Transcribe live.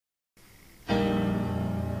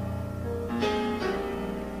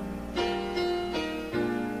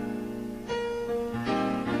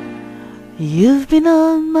You've been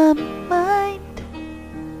on my mind.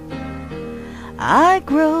 I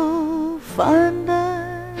grow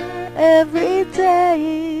fonder every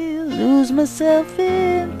day, lose myself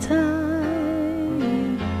in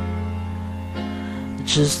time,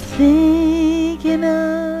 just thinking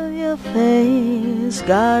of your face.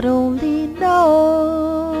 God only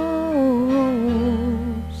knows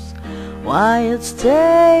why it's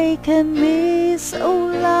taken me so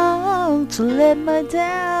long to let my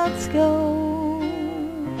doubts go.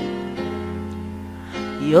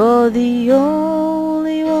 You're the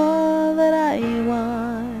only one that I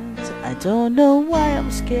want. I don't know why I'm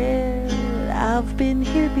scared. I've been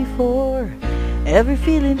here before. Every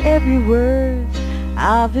feeling, every word,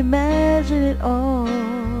 I've imagined it all.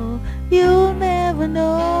 You'll never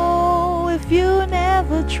know if you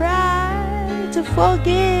never try to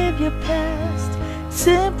forgive your past.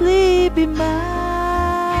 Simply be mine.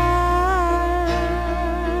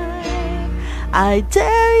 I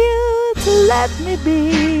dare you to let me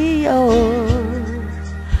be your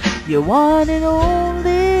one and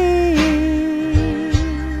only.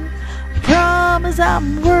 Promise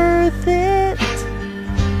I'm worth it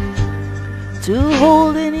to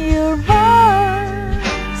hold in your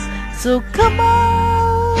arms. So come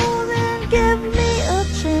on and give me a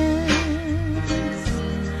chance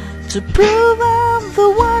to prove I'm the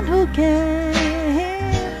one who can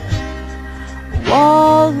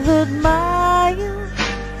walk that mile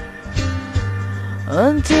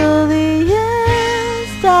until the end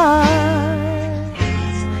starts.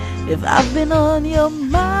 If I've been on your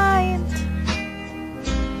mind,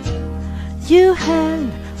 you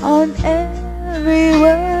hang on every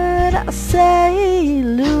word I say,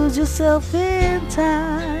 lose yourself in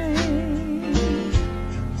time.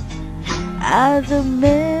 At the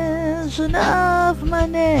mention of my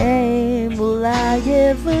name, will I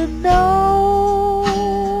ever know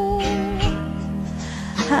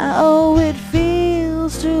how it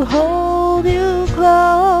feels to hold you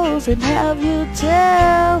close and have you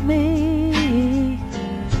tell me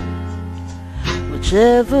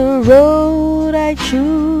whichever road I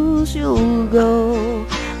choose you'll go.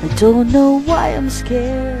 I don't know why I'm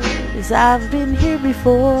scared, 'cause I've been here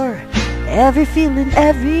before. Every feeling,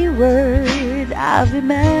 every word, I've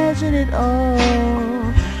imagined it all.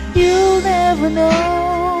 You'll never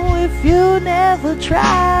know if you never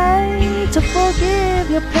try to forgive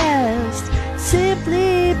your past.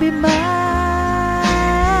 Simply be mine.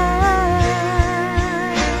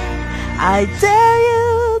 I dare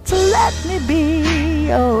you to let me be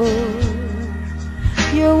your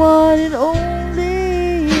one and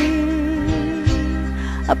only.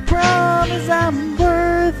 I promise I'm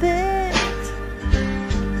worth it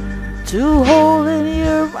to hold in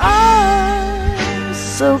your arms.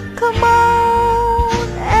 So come on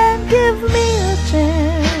and give me a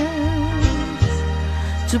chance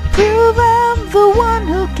to prove I'm the one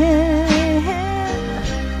who can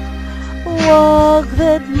walk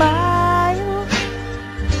that mile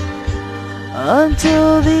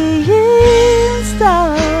until the end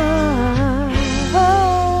starts.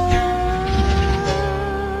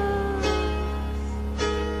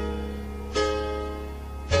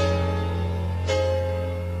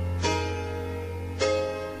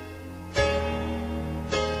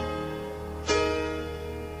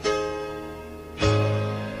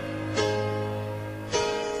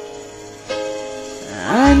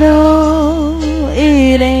 I know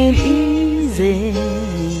it ain't easy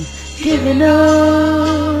giving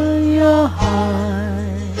up your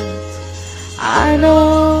heart. I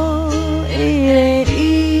know it ain't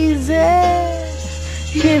easy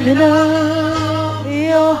giving up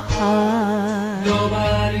your heart.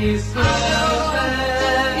 Nobody's perfect,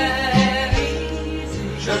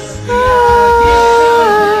 just the idea.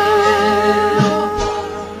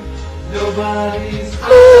 Nobody's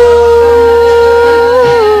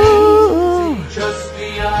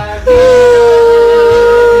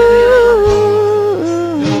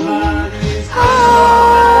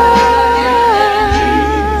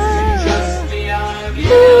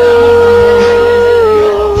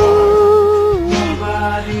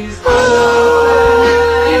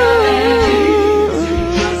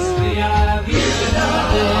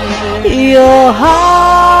your heart.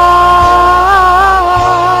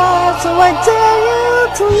 So I dare you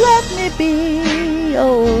to let me be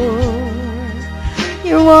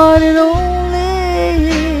your one and only.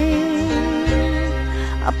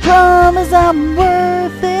 I promise I'm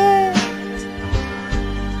worth it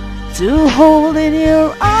to hold in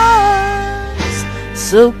your arms.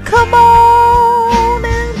 So come on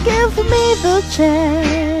and give me the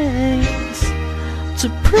chance to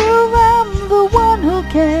prove I'm the one who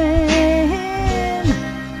can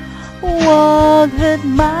walk that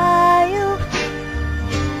mile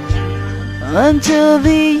until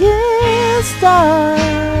the year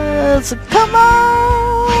starts. So come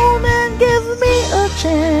on and give me a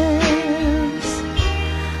chance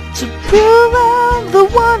to prove I'm the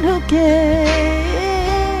one who can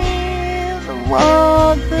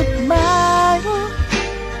walk that mile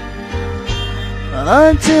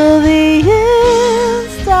until the year